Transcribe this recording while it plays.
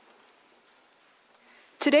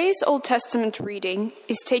Today's Old Testament reading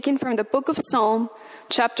is taken from the book of Psalm,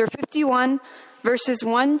 chapter 51, verses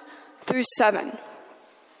 1 through 7.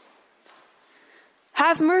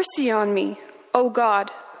 Have mercy on me, O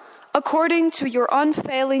God, according to your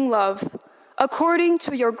unfailing love, according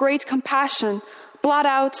to your great compassion, blot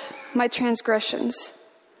out my transgressions.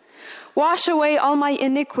 Wash away all my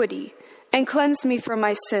iniquity and cleanse me from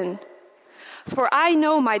my sin. For I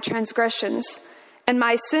know my transgressions, and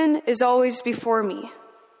my sin is always before me.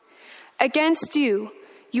 Against you,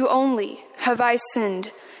 you only, have I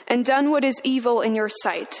sinned and done what is evil in your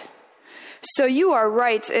sight. So you are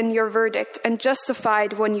right in your verdict and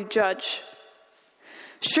justified when you judge.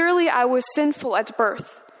 Surely I was sinful at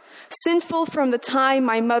birth, sinful from the time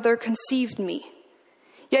my mother conceived me.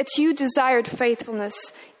 Yet you desired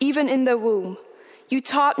faithfulness even in the womb. You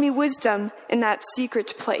taught me wisdom in that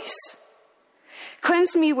secret place.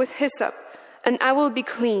 Cleanse me with hyssop, and I will be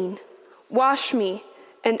clean. Wash me,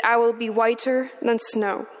 and I will be whiter than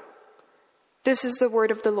snow. This is the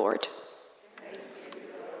word of the Lord.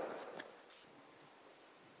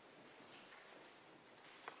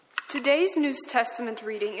 Today's New Testament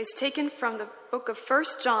reading is taken from the book of 1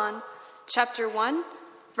 John, chapter 1,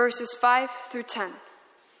 verses 5 through 10.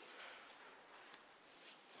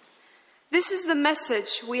 This is the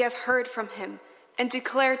message we have heard from him and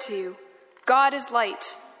declare to you. God is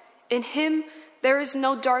light. In him there is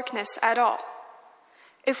no darkness at all.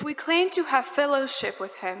 If we claim to have fellowship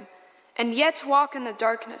with him and yet walk in the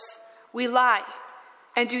darkness, we lie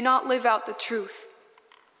and do not live out the truth.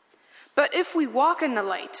 But if we walk in the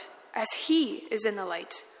light, as he is in the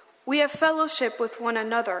light, we have fellowship with one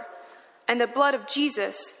another, and the blood of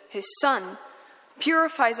Jesus, his Son,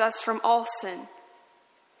 purifies us from all sin.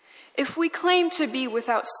 If we claim to be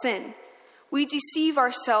without sin, we deceive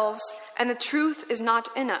ourselves, and the truth is not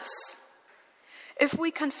in us. If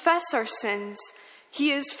we confess our sins,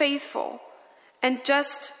 he is faithful and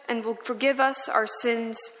just and will forgive us our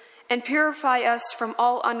sins and purify us from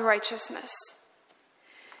all unrighteousness.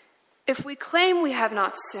 If we claim we have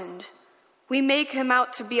not sinned, we make him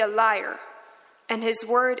out to be a liar, and his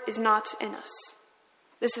word is not in us.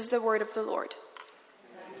 This is the word of the Lord.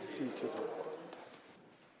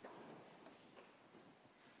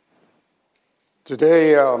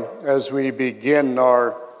 Today, as we begin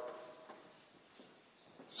our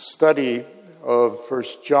study of 1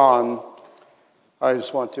 John, I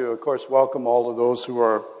just want to, of course, welcome all of those who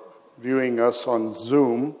are viewing us on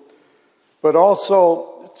Zoom, but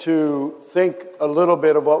also to think a little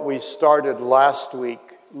bit of what we started last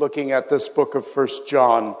week, looking at this book of 1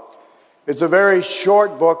 John. It's a very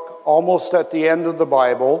short book, almost at the end of the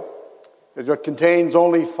Bible. It contains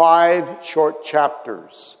only 5 short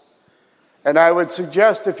chapters. And I would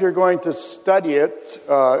suggest if you're going to study it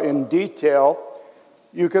in detail,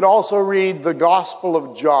 you could also read the Gospel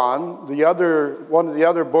of John, one of the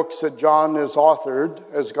other books that John has authored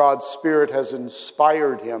as God's Spirit has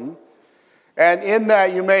inspired him. And in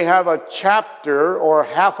that you may have a chapter or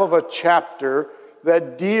half of a chapter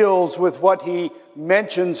that deals with what he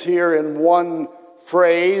mentions here in one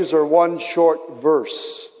phrase or one short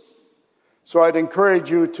verse. So I'd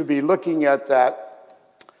encourage you to be looking at that.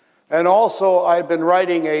 And also I've been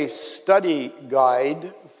writing a study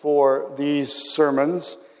guide for these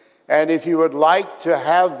sermons. And if you would like to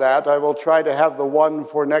have that, I will try to have the one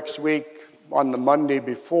for next week on the Monday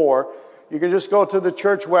before. You can just go to the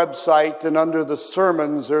church website, and under the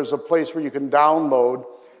sermons, there's a place where you can download,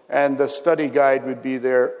 and the study guide would be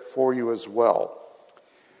there for you as well.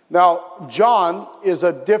 Now, John is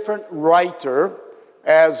a different writer,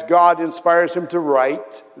 as God inspires him to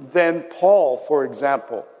write, than Paul, for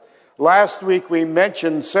example. Last week we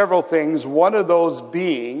mentioned several things, one of those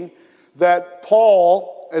being that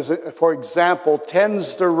Paul, for example,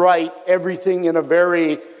 tends to write everything in a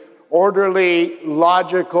very orderly,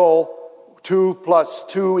 logical 2 +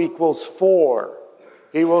 2 = 4.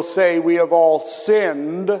 He will say, we have all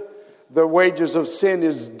sinned. The wages of sin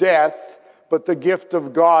is death, but the gift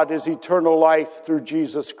of God is eternal life through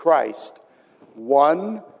Jesus Christ.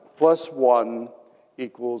 1 + 1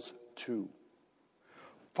 = 2.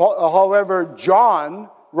 However, John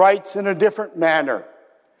writes in a different manner.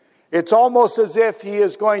 It's almost as if he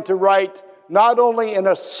is going to write not only in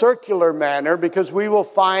a circular manner, because we will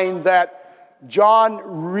find that John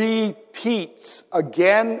repeats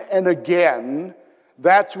again and again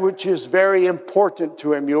that which is very important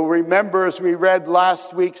to him. You'll remember as we read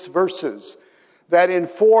last week's verses, that in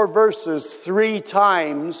 4 verses, 3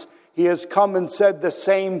 times, he has come and said the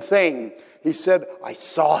same thing. He said, I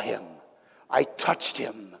saw him, I touched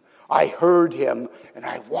him, I heard him, and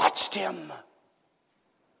I watched him.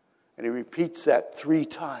 And he repeats that 3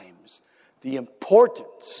 times. the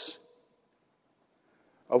importance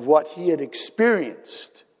of what he had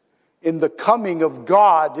experienced in the coming of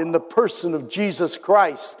God in the person of Jesus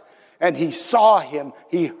Christ. And he saw him,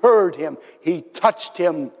 he heard him, he touched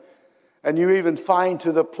him. And you even find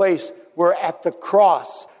to the place where at the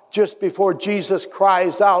cross, just before Jesus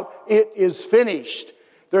cries out, "It is finished,"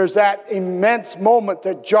 there's that immense moment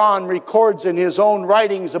that John records in his own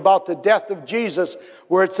writings about the death of Jesus,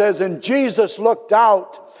 where it says, "And Jesus looked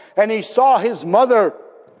out, and he saw his mother.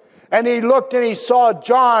 And he looked and he saw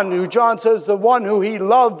John," who John says the one who he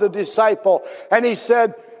loved, the disciple. "And he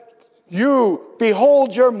said, 'You,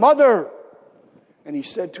 behold your mother.' And he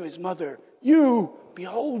said to his mother, 'You,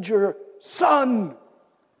 behold your son.'"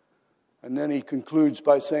 And then he concludes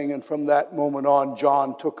by saying, "And from that moment on,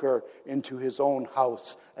 John took her into his own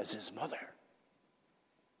house as his mother."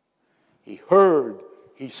 He heard,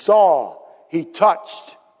 he saw, he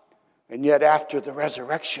touched. And yet after the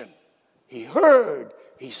resurrection, he heard,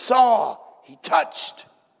 he saw, he touched.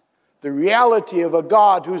 The reality of a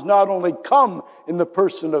God who's not only come in the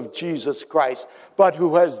person of Jesus Christ, but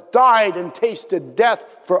who has died and tasted death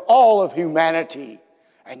for all of humanity,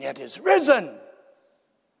 and yet is risen.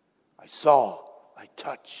 I saw, I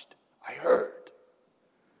touched, I heard.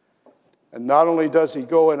 And not only does he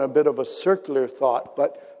go in a bit of a circular thought,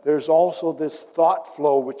 but there's also this thought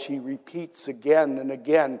flow which he repeats again and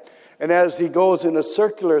again. And as he goes in a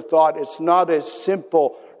circular thought, it's not a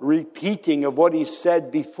simple repeating of what he said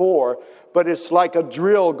before, but it's like a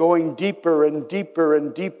drill going deeper and deeper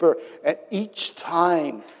and deeper. And each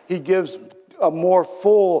time he gives a more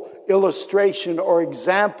full illustration or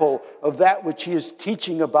example of that which he is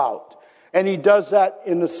teaching about. And he does that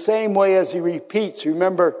in the same way as he repeats.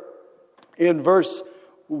 Remember, in verse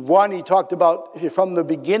 1, he talked about from the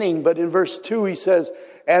beginning, but in verse 2, he says,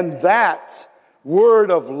 "And that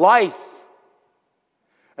word of life."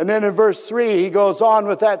 And then in verse 3, he goes on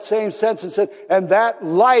with that same sense and said, "And that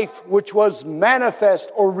life which was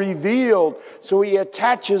manifest or revealed." So he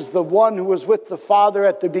attaches the one who was with the Father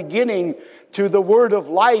at the beginning to the word of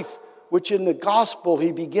life, which in the gospel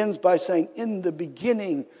he begins by saying, "In the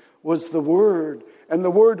beginning was the Word, and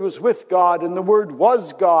the Word was with God, and the Word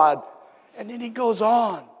was God." And then he goes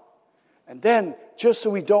on. And then, just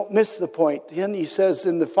so we don't miss the point, then he says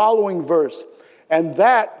in the following verse, "And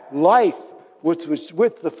that life which was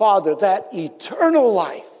with the Father, that eternal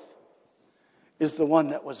life, is the one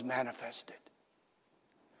that was manifested."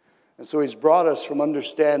 And so he's brought us from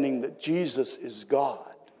understanding that Jesus is God,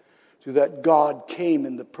 to that God came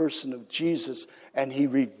in the person of Jesus, and he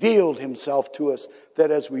revealed himself to us,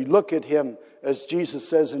 that as we look at him, as Jesus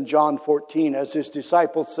says in John 14, as his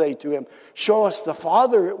disciples say to him, "Show us the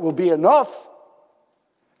Father, it will be enough."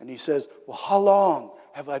 And he says, "Well, how long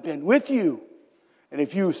have I been with you? And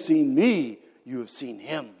if you've seen me, you have seen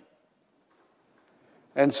him."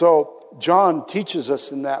 And so John teaches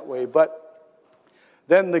us in that way. But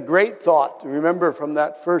then the great thought, remember from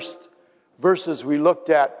that first verses we looked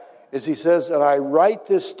at, is he says, "And I write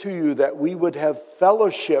this to you that we would have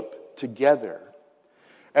fellowship together."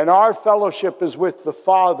 And our fellowship is with the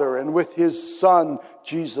Father and with his Son,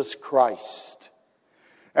 Jesus Christ.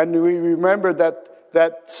 And we remember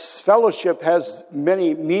that fellowship has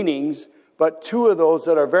many meanings, but two of those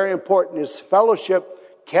that are very important is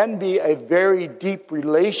fellowship can be a very deep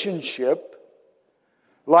relationship,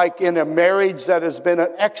 like in a marriage that has been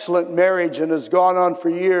an excellent marriage and has gone on for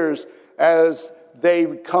years, as they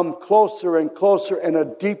come closer and closer and a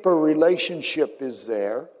deeper relationship is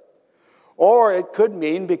there. Or it could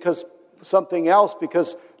mean because something else,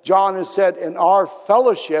 because John has said, "And our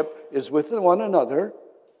fellowship is with one another."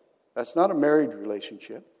 That's not a married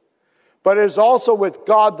relationship. But it is also with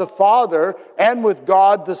God the Father and with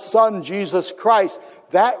God the Son, Jesus Christ.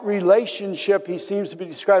 That relationship he seems to be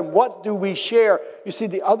describing. What do we share? You see,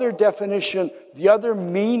 the other definition, the other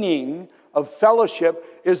meaning of fellowship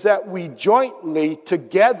is that we jointly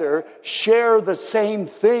together share the same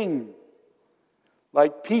thing.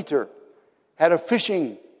 Like Peter had a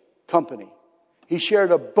fishing company. He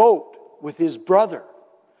shared a boat with his brother.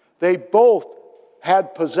 They both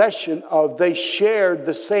had possession of, they shared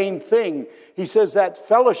the same thing. He says that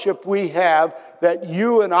fellowship we have, that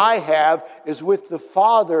you and I have, is with the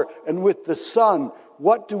Father and with the Son.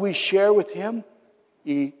 What do we share with him?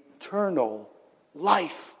 Eternal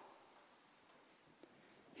life.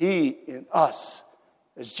 He in us,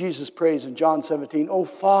 as Jesus prays in John 17, "Oh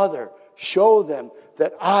Father, show them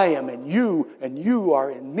that I am in you, and you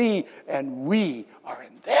are in me, and we are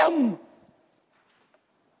in them."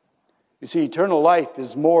 You see, eternal life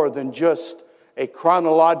is more than just a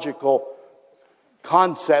chronological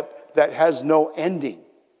concept that has no ending.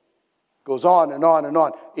 Goes on and on and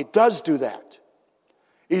on. It does do that.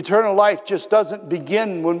 Eternal life just doesn't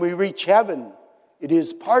begin when we reach heaven. It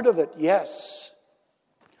is part of it, yes.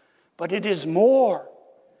 But it is more.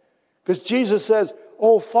 Because Jesus says,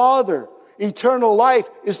 "Oh, Father, eternal life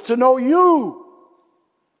is to know you,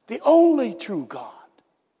 the only true God,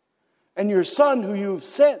 and your Son who you've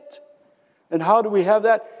sent." And how do we have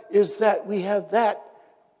that? Is that we have that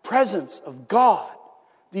presence of God,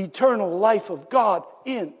 the eternal life of God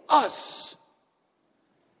in us.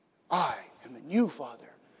 I am in you, Father,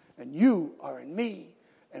 and you are in me,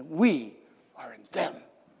 and we are in them.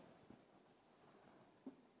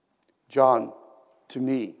 John, to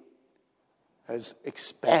me, has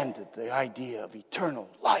expanded the idea of eternal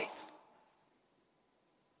life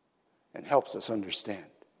and helps us understand.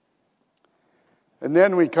 And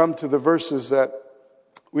then we come to the verses that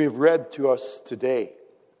we have read to us today,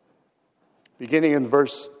 beginning in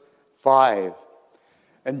verse 5.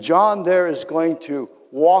 And John there is going to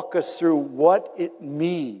walk us through what it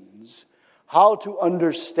means, how to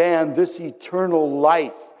understand this eternal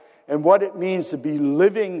life, and what it means to be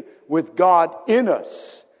living with God in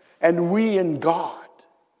us, and we in God,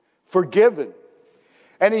 forgiven.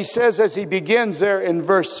 And he says, as he begins there in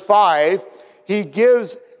verse 5, he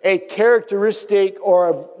gives a characteristic,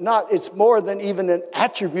 it's more than even an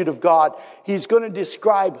attribute of God. He's going to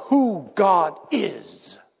describe who God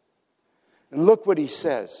is. And look what he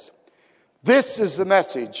says. This is the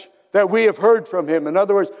message that we have heard from him. In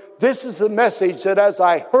other words, this is the message that as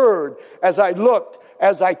I heard, as I looked,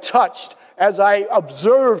 as I touched, as I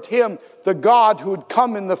observed him, the God who had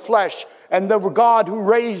come in the flesh, and the God who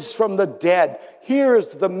raised from the dead. Here's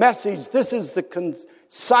the message. This is the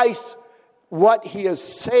concise what he is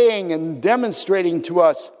saying and demonstrating to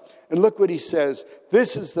us. And look what he says.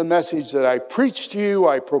 This is the message that I preach to you,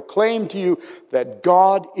 I proclaim to you, that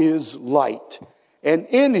God is light, and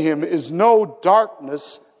in him is no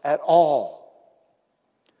darkness at all.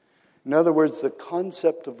 In other words, the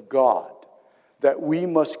concept of God that we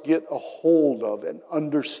must get a hold of and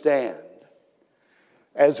understand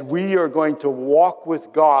as we are going to walk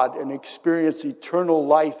with God and experience eternal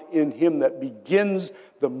life in him, that begins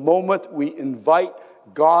the moment we invite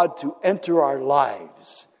God to enter our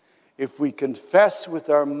lives. If we confess with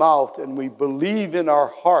our mouth and we believe in our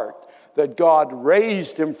heart that God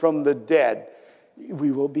raised him from the dead,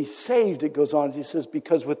 we will be saved. It goes on, he says,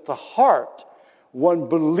 because with the heart one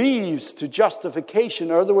believes to justification.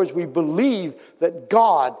 In other words, we believe that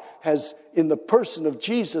God has, in the person of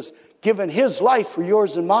Jesus, given his life for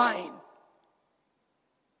yours and mine.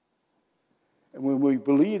 And when we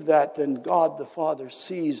believe that, then God the Father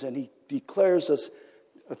sees, and he declares us,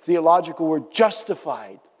 a theological word,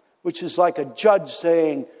 justified, which is like a judge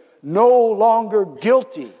saying, no longer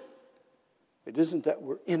guilty. It isn't that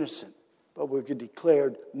we're innocent, but we're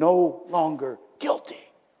declared no longer guilty,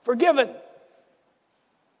 forgiven.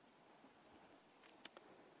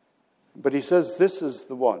 But he says this is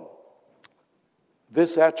the one.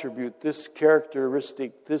 This attribute, this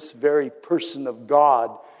characteristic, this very person of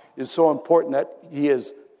God is so important that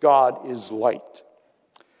God is light.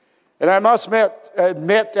 And I must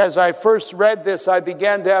admit, as I first read this, I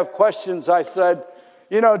began to have questions. I said,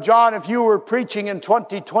 John, if you were preaching in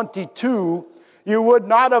 2022, you would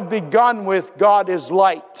not have begun with God is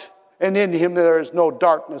light, and in him there is no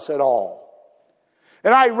darkness at all.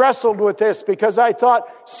 And I wrestled with this because I thought,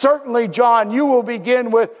 certainly, John, you will begin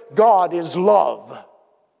with God is love.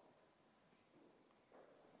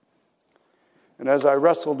 And as I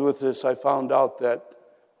wrestled with this, I found out that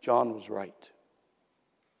John was right.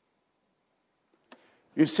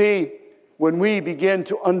 You see, when we begin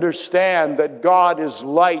to understand that God is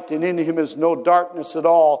light and in him is no darkness at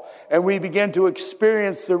all, and we begin to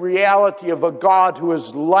experience the reality of a God who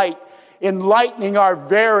is light, enlightening our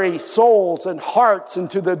very souls and hearts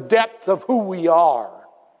into the depth of who we are,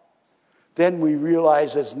 then we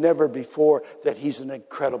realize as never before that he's an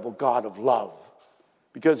incredible God of love.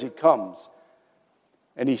 Because he comes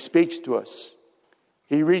and he speaks to us.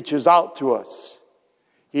 He reaches out to us.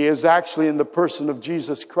 He is actually, in the person of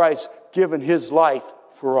Jesus Christ, given his life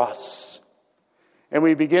for us. And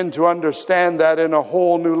we begin to understand that in a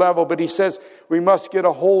whole new level. But he says we must get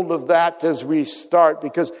a hold of that as we start,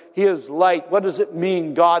 because he is light. What does it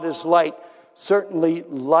mean, God is light? Certainly,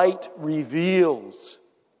 light reveals.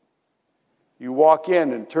 You walk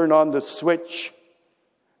in and turn on the switch,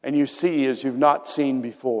 and you see as you've not seen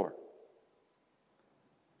before.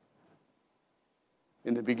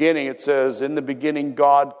 In the beginning, it says, in the beginning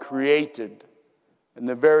God created. And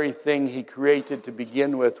the very thing he created to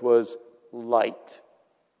begin with was light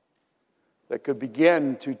that could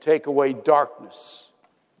begin to take away darkness.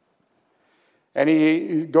 And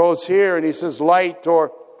he goes here and he says light,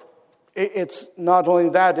 or it's not only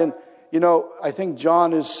that. And, I think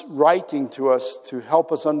John is writing to us to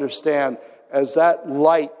help us understand, as that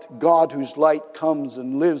light, God whose light comes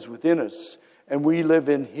and lives within us, and we live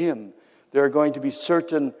in him, there are going to be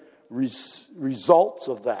certain results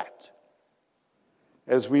of that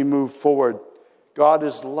as we move forward. God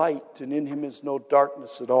is light, and in him is no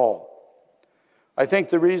darkness at all. I think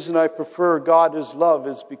the reason I prefer God is love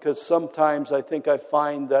is because sometimes I think I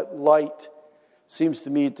find that light seems to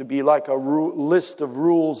me to be like a list of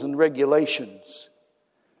rules and regulations.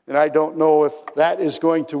 And I don't know if that is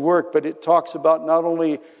going to work, but it talks about not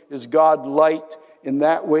only is God light in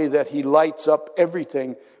that way that he lights up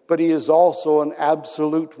everything, but he is also an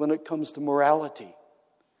absolute when it comes to morality.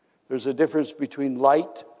 There's a difference between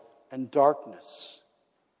light and darkness.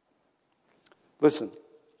 Listen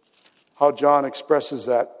how John expresses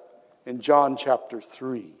that in John chapter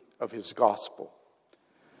 3 of his gospel.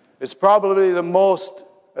 It's probably the most,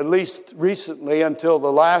 at least recently until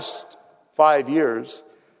the last 5 years,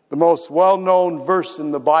 the most well-known verse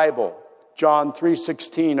in the Bible, John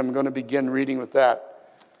 3:16. I'm going to begin reading with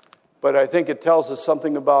that. But I think it tells us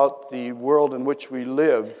something about the world in which we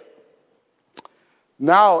live.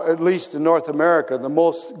 Now, at least in North America, the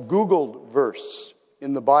most Googled verse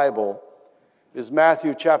in the Bible is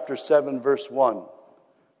Matthew chapter 7, verse 1.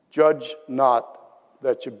 Judge not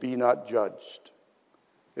that you be not judged.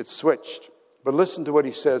 It's switched. But listen to what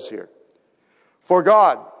he says here. For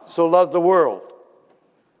God so loved the world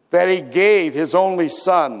that he gave his only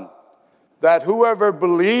Son, that whoever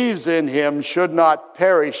believes in him should not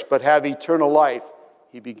perish but have eternal life.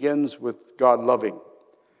 He begins with God loving.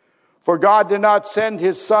 For God did not send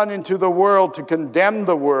his Son into the world to condemn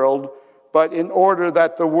the world, but in order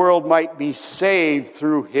that the world might be saved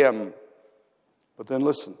through him. But then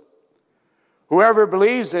listen. Whoever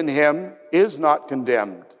believes in him is not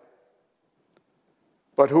condemned.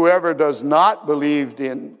 But whoever does not believe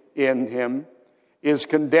in him is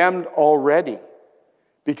condemned already,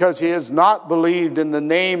 because he has not believed in the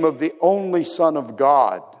name of the only Son of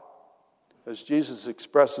God. As Jesus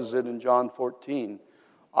expresses it in John 14,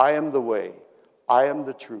 I am the way, I am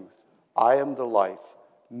the truth, I am the life.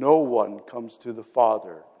 No one comes to the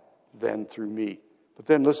Father than through me. But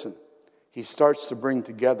then listen, he starts to bring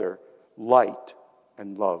together light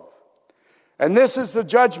and love. And this is the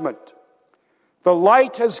judgment. The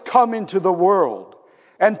light has come into the world,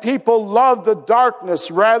 and people love the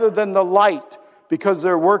darkness rather than the light because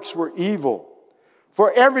their works were evil.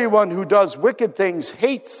 For everyone who does wicked things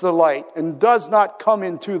hates the light and does not come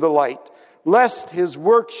into the light, lest his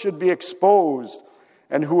works should be exposed.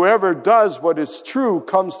 And whoever does what is true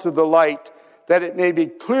comes to the light, that it may be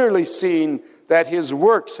clearly seen that his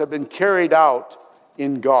works have been carried out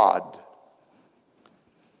in God.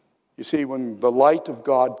 You see, when the light of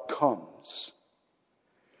God comes,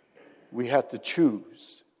 we have to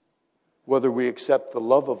choose whether we accept the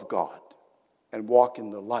love of God and walk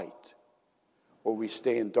in the light, or we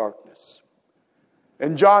stay in darkness.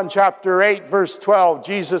 In John chapter 8, verse 12,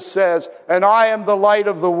 Jesus says, and I am the light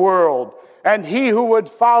of the world, and he who would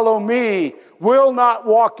follow me will not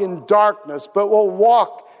walk in darkness, but will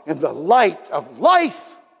walk in the light of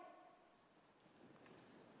life.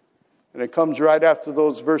 And it comes right after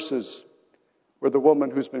those verses where the woman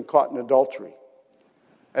who's been caught in adultery,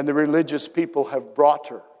 and the religious people have brought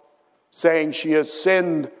her, saying she has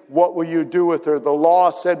sinned, what will you do with her? The law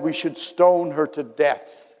said we should stone her to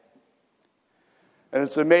death. And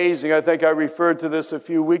it's amazing, I think I referred to this a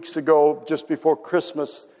few weeks ago, just before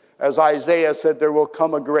Christmas, as Isaiah said, there will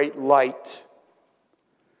come a great light.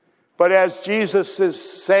 But as Jesus is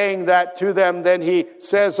saying that to them, then he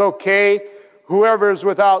says, okay, whoever is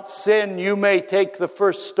without sin, you may take the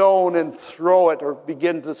first stone and throw it, or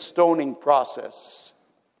begin the stoning process.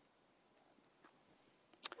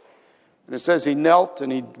 And it says he knelt and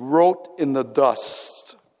he wrote in the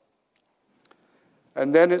dust.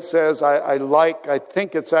 And then it says, I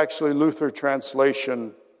think it's actually Luther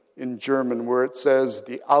translation in German, where it says,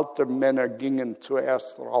 Die alte Männer gingen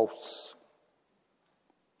zuerst raus.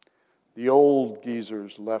 The old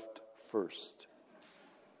geezers left first.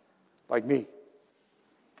 Like me.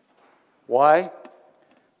 Why?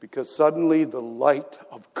 Because suddenly the light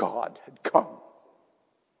of God had come.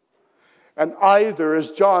 And either,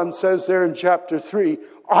 as John says there in chapter 3,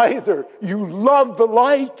 either you love the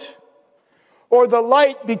light, or the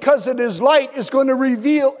light, because it is light, is going to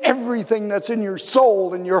reveal everything that's in your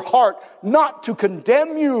soul and your heart, not to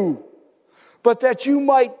condemn you, but that you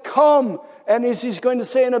might come, and as he's going to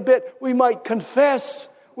say in a bit, we might confess,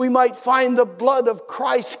 we might find the blood of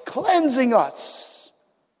Christ cleansing us.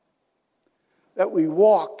 that we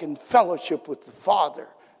walk in fellowship with the Father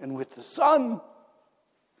and with the Son,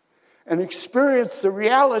 and experience the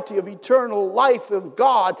reality of eternal life of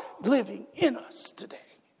God living in us today.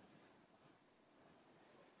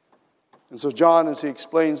 And so John, as he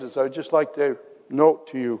explains this, I would just like to note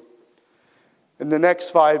to you, in the next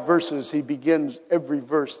 5 verses, he begins every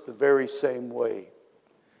verse the very same way.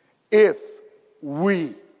 If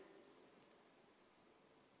we.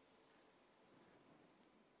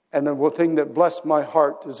 And then one thing that blessed my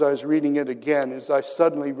heart as I was reading it again is I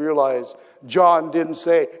suddenly realized John didn't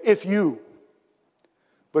say, if you.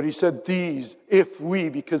 But he said these, if we,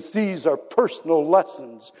 because these are personal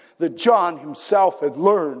lessons that John himself had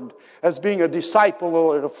learned as being a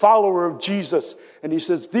disciple and a follower of Jesus. And he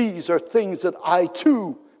says, these are things that I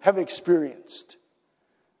too have experienced.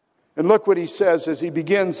 And look what he says as he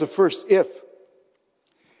begins the first if.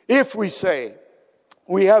 If we say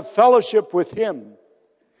we have fellowship with him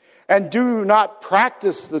and do not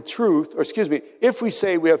practice the truth, if we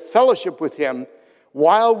say we have fellowship with him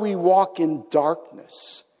while we walk in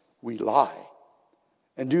darkness, we lie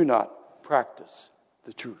and do not practice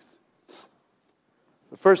the truth.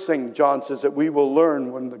 The first thing John says that we will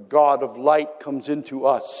learn when the God of light comes into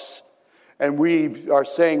us and we are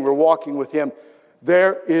saying we're walking with him,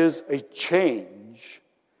 there is a change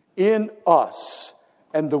in us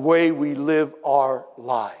and the way we live our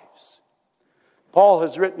lives. Paul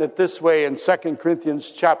has written it this way in 2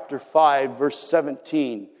 Corinthians chapter 5, verse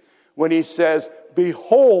 17, when he says,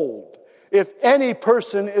 behold, if any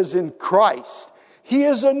person is in Christ, he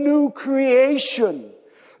is a new creation.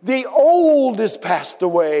 The old is passed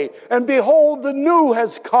away, and behold, the new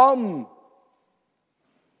has come.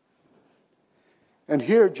 And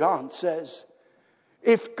here John says,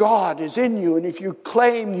 if God is in you, and if you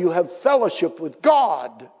claim you have fellowship with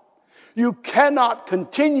God, we cannot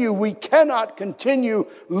continue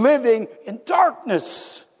living in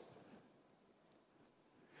darkness.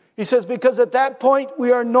 He says, because at that point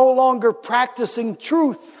we are no longer practicing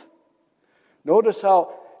truth. Notice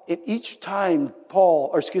how in each time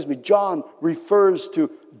John refers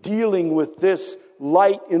to dealing with this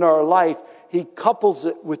light in our life, he couples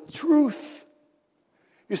it with truth.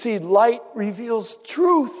 You see, light reveals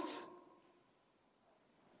truth.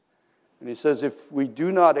 And he says, if we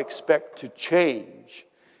do not expect to change,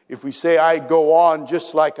 if we say, I go on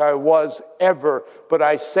just like I was ever, but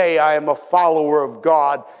I say I am a follower of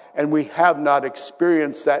God, and we have not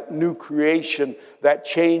experienced that new creation, that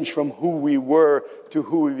change from who we were to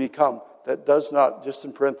who we become, that does not, just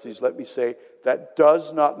in parentheses, let me say, that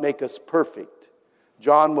does not make us perfect.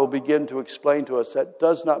 John will begin to explain to us that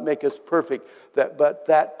does not make us perfect, but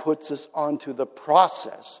that puts us onto the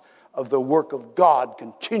process of the work of God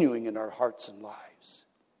continuing in our hearts and lives.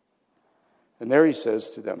 And there he says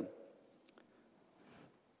to them,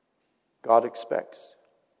 God expects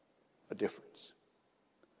a difference.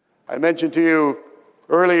 I mentioned to you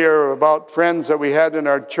earlier about friends that we had in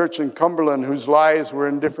our church in Cumberland whose lives were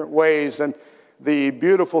in different ways. And the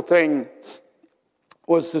beautiful thing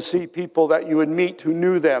was to see people that you would meet who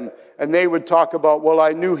knew them. And they would talk about, well,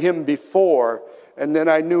 I knew him before, and then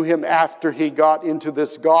I knew him after he got into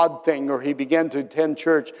this God thing, or he began to attend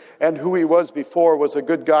church. And who he was before was a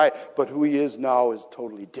good guy, but who he is now is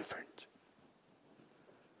totally different.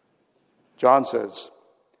 John says,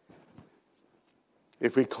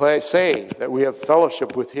 if we say that we have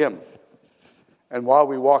fellowship with him, and while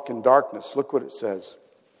we walk in darkness, look what it says.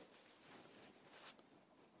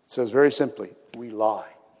 It says very simply, we lie.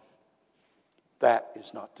 That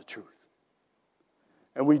is not the truth.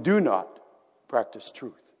 And we do not practice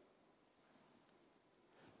truth.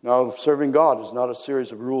 Now, serving God is not a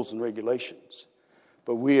series of rules and regulations,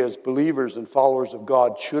 but we as believers and followers of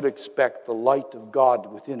God should expect the light of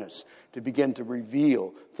God within us to begin to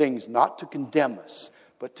reveal things, not to condemn us,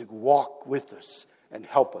 but to walk with us and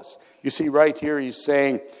help us. You see right here he's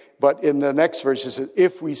saying, but in the next verse he says,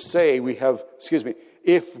 if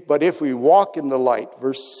we walk in the light,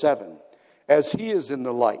 verse 7, as he is in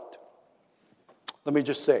the light. Let me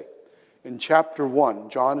just say, in chapter 1,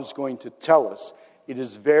 John is going to tell us it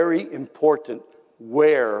is very important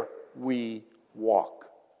where we walk,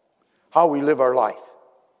 how we live our life.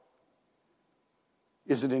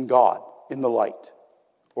 Is it in God, in the light,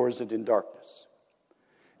 or is it in darkness?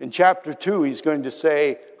 In chapter 2, he's going to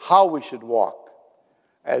say how we should walk.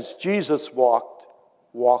 As Jesus walked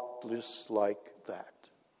just like that.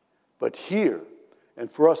 But here, and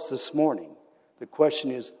for us this morning, the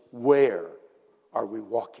question is, where are we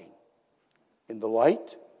walking? In the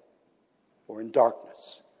light or in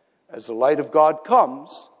darkness? As the light of God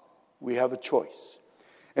comes, we have a choice.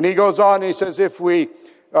 And he goes on, he says, if we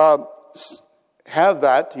have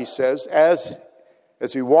that, he says, as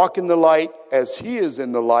we walk in the light, as he is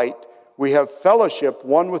in the light, we have fellowship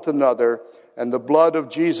one with another, and the blood of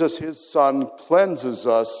Jesus, his Son, cleanses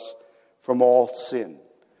us from all sin.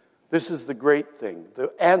 This is the great thing,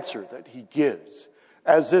 the answer that he gives.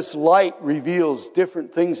 As this light reveals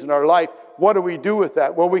different things in our life, what do we do with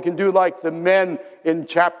that? Well, we can do like the men in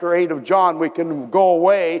chapter 8 of John. We can go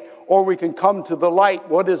away, or we can come to the light.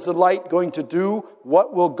 What is the light going to do?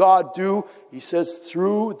 What will God do? He says,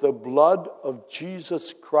 through the blood of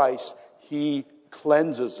Jesus Christ, he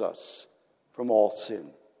cleanses us from all sin.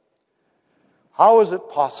 How is it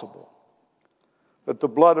possible that the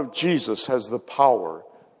blood of Jesus has the power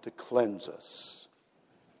to cleanse us?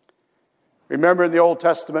 Remember in the Old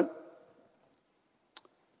Testament,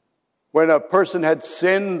 when a person had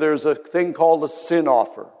sinned, there's a thing called a sin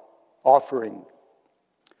offering.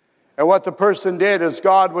 And what the person did is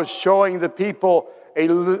God was showing the people a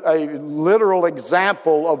literal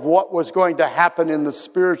example of what was going to happen in the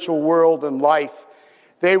spiritual world and life.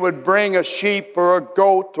 They would bring a sheep or a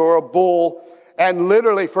goat or a bull, and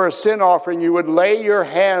literally for a sin offering, you would lay your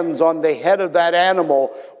hands on the head of that animal.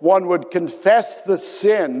 One would confess the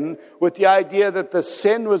sin with the idea that the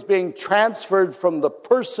sin was being transferred from the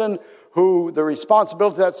person who, the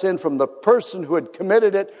responsibility of that sin from the person who had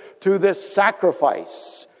committed it to this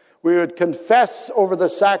sacrifice. We would confess over the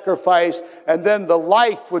sacrifice, and then the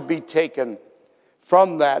life would be taken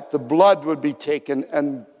from that. The blood would be taken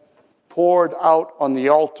and poured out on the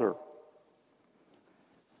altar.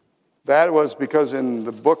 That was because in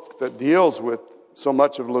the book that deals with so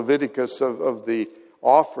much of Leviticus, of the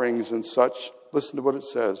offerings and such, listen to what it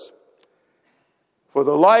says. For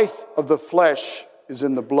the life of the flesh is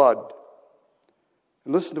in the blood.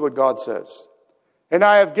 And listen to what God says. And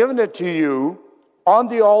I have given it to you on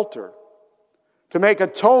the altar to make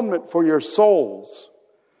atonement for your souls.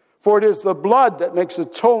 For it is the blood that makes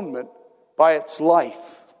atonement by its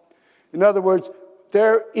life. In other words,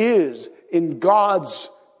 there is in God's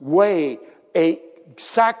way a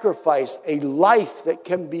sacrifice, a life that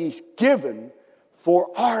can be given for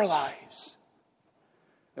our lives.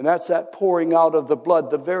 And that's that pouring out of the blood,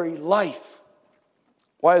 the very life.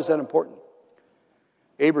 Why is that important?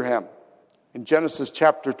 Abraham, in Genesis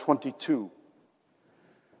chapter 22,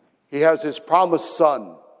 he has his promised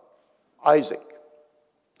son, Isaac.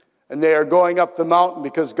 And they are going up the mountain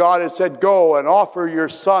because God had said, go and offer your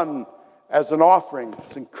son as an offering.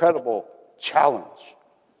 It's an incredible challenge.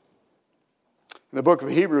 In the book of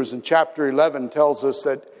Hebrews in chapter 11 tells us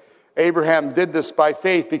that Abraham did this by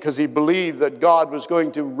faith because he believed that God was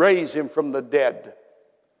going to raise him from the dead.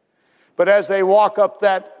 But as they walk up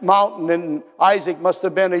that mountain, and Isaac must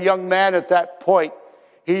have been a young man at that point,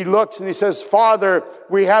 he looks and he says, Father,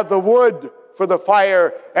 we have the wood for the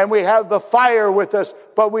fire, and we have the fire with us,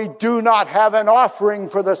 but we do not have an offering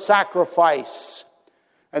for the sacrifice.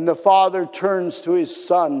 And the father turns to his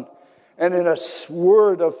son, and in a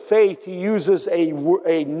word of faith, he uses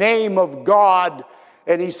a name of God,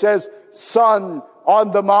 and he says, Son,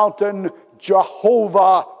 on the mountain,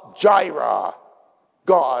 Jehovah Jireh,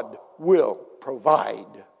 God will provide.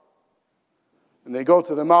 And they go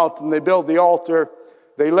to the mountain, they build the altar,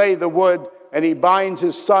 they lay the wood, and he binds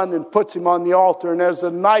his son and puts him on the altar. And as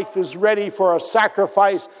the knife is ready for a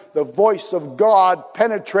sacrifice, the voice of God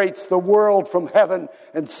penetrates the world from heaven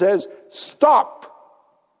and says, Stop!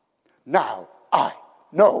 Now I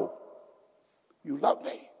know you love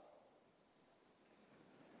me.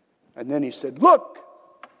 And then he said, Look!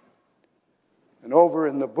 And over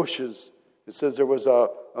in the bushes, it says there was a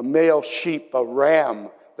male sheep, a ram,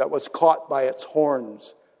 that was caught by its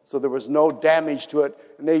horns. So there was no damage to it.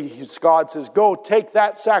 And God says, go take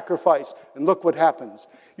that sacrifice. And look what happens.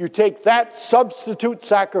 You take that substitute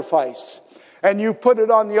sacrifice and you put it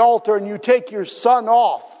on the altar and you take your son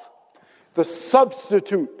off. The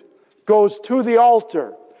substitute goes to the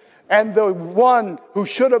altar, and the one who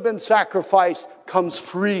should have been sacrificed comes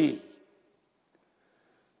free.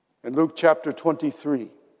 In Luke chapter 23,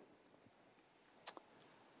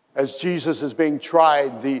 as Jesus is being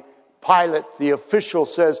tried, Pilate, the official,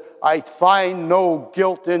 says, I find no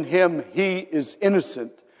guilt in him. He is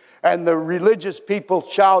innocent. And the religious people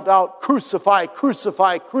shout out, Crucify,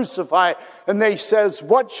 crucify, crucify. And they says,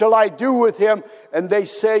 what shall I do with him? And they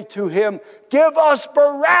say to him, Give us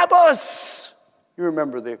Barabbas. You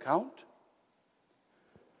remember the account?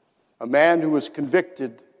 A man who was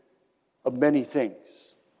convicted of many things.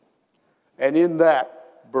 And in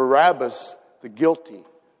that, Barabbas, the guilty,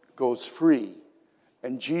 goes free.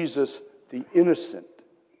 And Jesus, the innocent,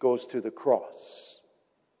 goes to the cross.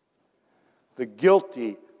 The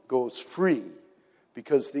guilty goes free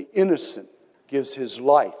because the innocent gives his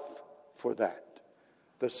life for that.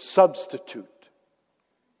 the substitute.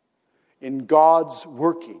 In God's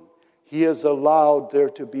working, He has allowed there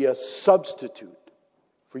to be a substitute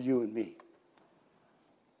for you and me.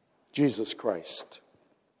 Jesus Christ.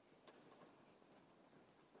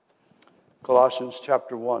 Colossians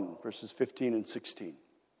chapter 1, verses 15 and 16.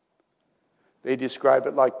 They describe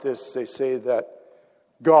it like this. They say that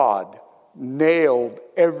God nailed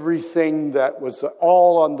everything that was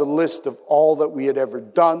all on the list of all that we had ever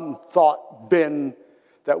done, thought, been,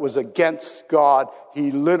 that was against God.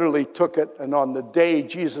 He literally took it, and on the day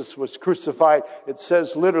Jesus was crucified, it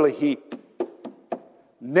says literally He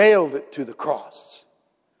nailed it to the cross.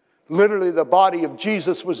 Literally the body of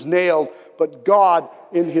Jesus was nailed, but God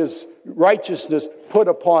in His righteousness put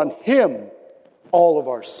upon Him all of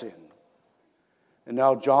our sin. And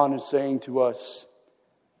now John is saying to us,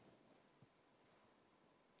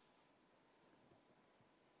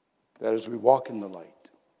 that as we walk in the light,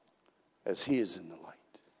 as He is in the light,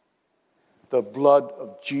 the blood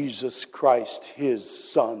of Jesus Christ, His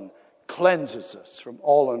Son, cleanses us from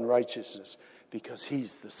all unrighteousness because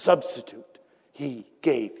He's the substitute. He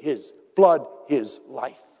gave His blood, His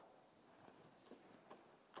life.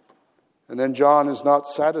 And then John is not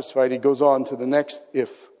satisfied. He goes on to the next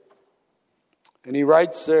if. And he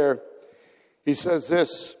writes there, he says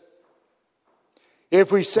this,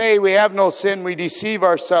 if we say we have no sin, we deceive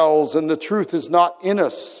ourselves and the truth is not in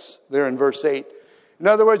us. There in verse 8. In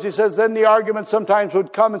other words, he says, then the argument sometimes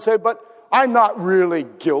would come and say, but I'm not really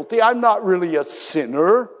guilty. I'm not really a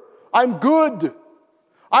sinner. I'm good.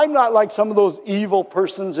 I'm not like some of those evil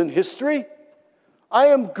persons in history. I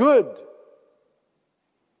am good.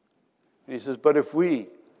 And he says, but if we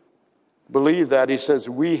believe that, he says,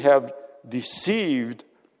 we have deceived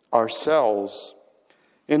ourselves.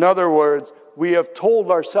 In other words, we have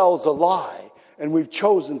told ourselves a lie, and we've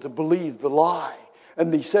chosen to believe the lie.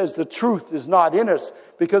 And he says the truth is not in us,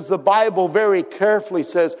 because the Bible very carefully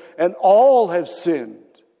says, and all have sinned,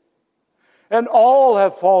 and all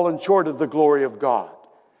have fallen short of the glory of God.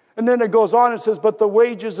 And then it goes on and says, but the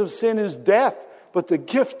wages of sin is death, but the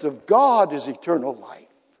gift of God is eternal life.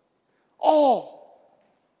 All.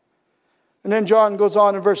 And then John goes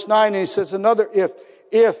on in verse 9 and he says another if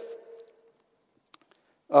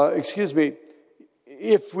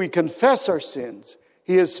we confess our sins,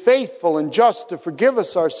 He is faithful and just to forgive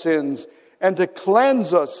us our sins and to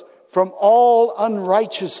cleanse us from all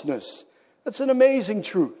unrighteousness. That's an amazing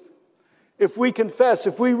truth. If we confess,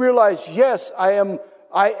 if we realize, yes, I am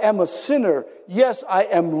a sinner. Yes, I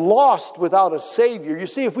am lost without a Savior. You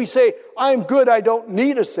see, if we say, I'm good, I don't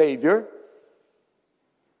need a Savior.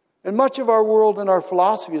 And much of our world and our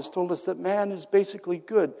philosophy has told us that man is basically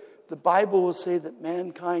good. The Bible will say that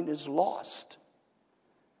mankind is lost.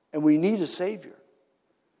 And we need a Savior.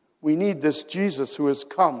 We need this Jesus who has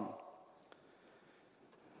come.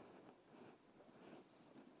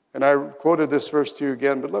 And I quoted this verse to you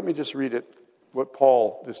again, but let me just read it,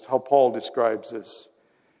 how Paul describes this.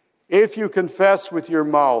 If you confess with your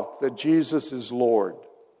mouth that Jesus is Lord,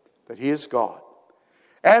 that He is God,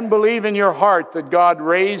 and believe in your heart that God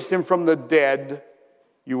raised Him from the dead,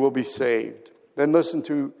 you will be saved. Then listen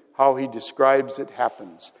to how he describes it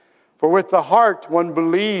happens. For with the heart one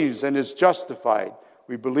believes and is justified.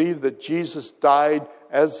 We believe that Jesus died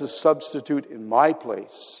as the substitute in my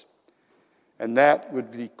place. And that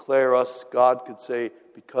would declare us, God could say,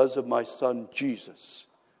 because of my Son Jesus,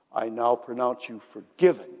 I now pronounce you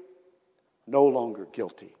forgiven, no longer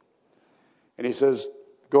guilty. And he says,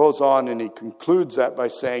 goes on and he concludes that by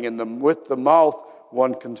saying, with the mouth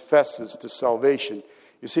one confesses to salvation.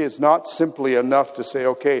 You see, it's not simply enough to say,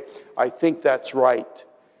 okay, I think that's right.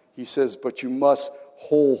 He says, but you must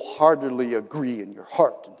wholeheartedly agree in your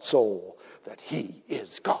heart and soul that He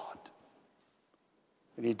is God.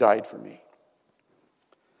 And He died for me.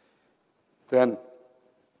 Then,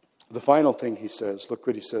 the final thing he says, look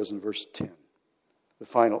what he says in verse 10. The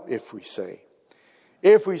final, if we say.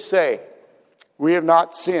 If we say, we have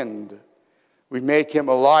not sinned, we make Him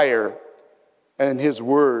a liar, and His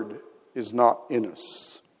word is not in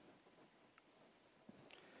us.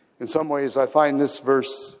 In some ways, I find this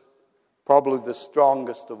verse probably the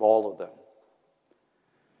strongest of all of them.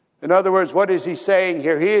 In other words, what is he saying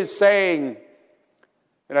here? He is saying,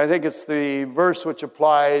 and I think it's the verse which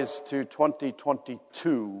applies to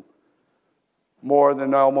 2022 more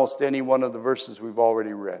than almost any one of the verses we've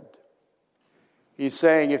already read. He's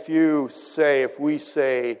saying, if we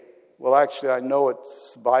say, well, actually, I know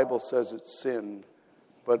the Bible says it's sin,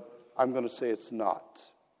 but I'm going to say it's not.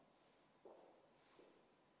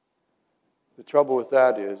 The trouble with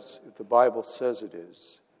that is, if the Bible says it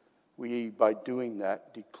is, we, by doing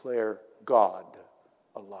that, declare God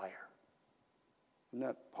a liar. Isn't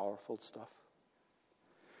that powerful stuff?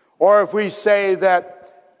 Or if we say that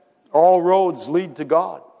all roads lead to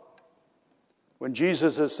God, when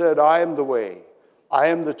Jesus has said, I am the way, I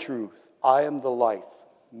am the truth, I am the life,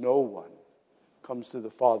 no one comes to the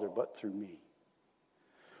Father but through me.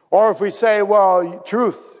 Or if we say, well,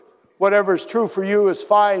 truth, whatever is true for you is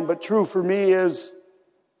fine, but true for me is,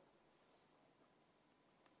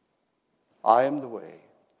 I am the way,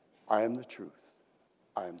 I am the truth,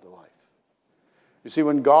 I am the life. You see,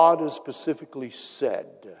 when God has specifically said,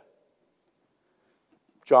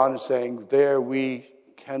 John is saying, there we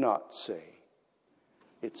cannot say,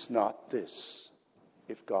 it's not this,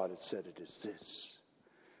 if God had said it is this.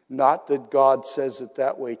 Not that God says it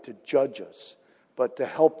that way to judge us, but to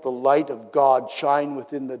help the light of God shine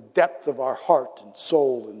within the depth of our heart and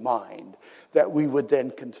soul and mind, that we would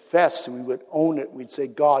then confess and we would own it. We'd say,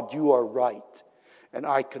 God, you are right, and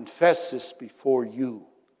I confess this before you.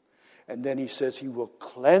 And then he says he will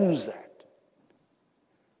cleanse that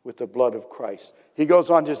with the blood of Christ. He goes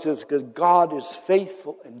on to say, because God is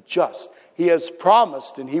faithful and just. He has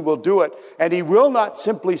promised and he will do it. And he will not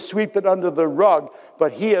simply sweep it under the rug,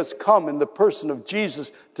 but he has come in the person of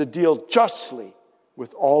Jesus to deal justly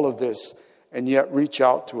with all of this and yet reach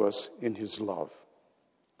out to us in his love.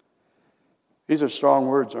 These are strong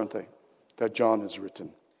words, aren't they, that John has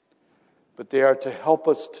written. But they are to help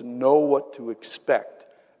us to know what to expect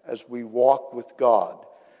as we walk with God.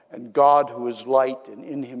 And God, who is light and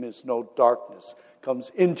in him is no darkness,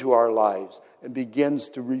 comes into our lives and begins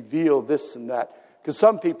to reveal this and that. Because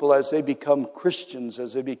some people, as they become Christians,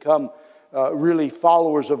 as they become really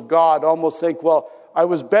followers of God, almost think, well, I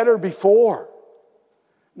was better before.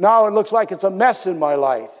 Now it looks like it's a mess in my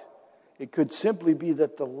life. It could simply be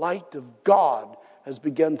that the light of God has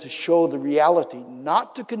begun to show the reality,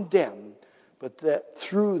 not to condemn, but that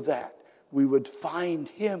through that we would find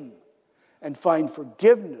him and find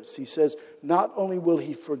forgiveness. He says, not only will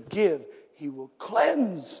he forgive, he will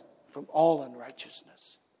cleanse from all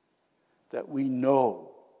unrighteousness. That we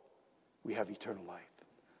know we have eternal life.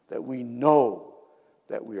 That we know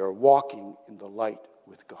that we are walking in the light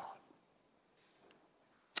with God.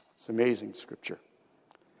 It's amazing scripture.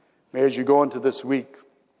 May as you go into this week,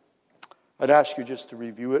 I'd ask you just to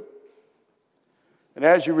review it. And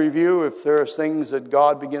as you review, if there are things that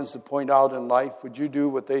God begins to point out in life, would you do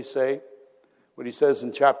what they say? What he says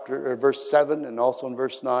in verse 7 and also in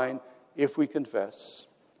verse 9, if we confess,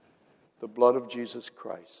 the blood of Jesus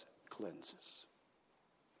Christ cleanses.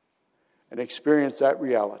 And experience that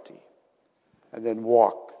reality and then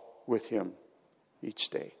walk with him each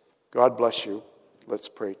day. God bless you. Let's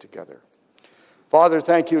pray together. Father,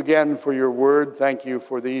 thank you again for your word. Thank you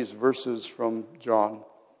for these verses from John.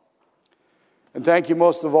 And thank you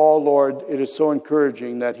most of all, Lord, it is so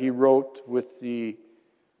encouraging that he wrote with the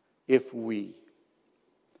if we.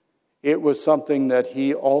 It was something that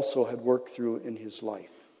he also had worked through in his life.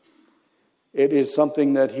 It is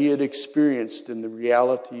something that he had experienced in the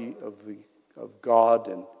reality of God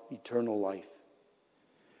and eternal life.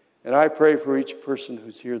 And I pray for each person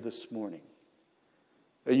who's here this morning,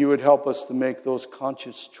 that you would help us to make those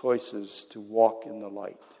conscious choices to walk in the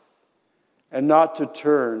light. And not to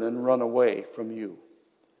turn and run away from you,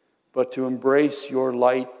 but to embrace your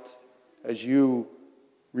light as you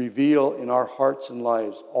reveal in our hearts and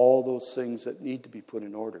lives all those things that need to be put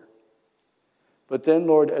in order. But then,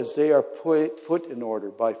 Lord, as they are put in order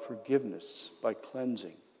by forgiveness, by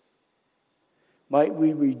cleansing, might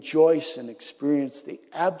we rejoice and experience the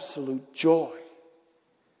absolute joy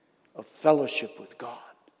of fellowship with God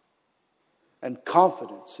and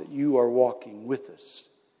confidence that you are walking with us.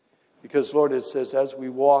 Because, Lord, it says, as we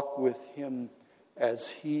walk with him as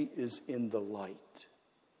he is in the light.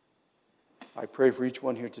 I pray for each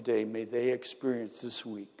one here today, may they experience this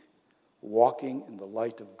week walking in the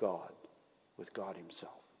light of God with God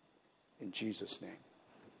himself. In Jesus' name,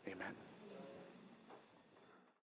 amen.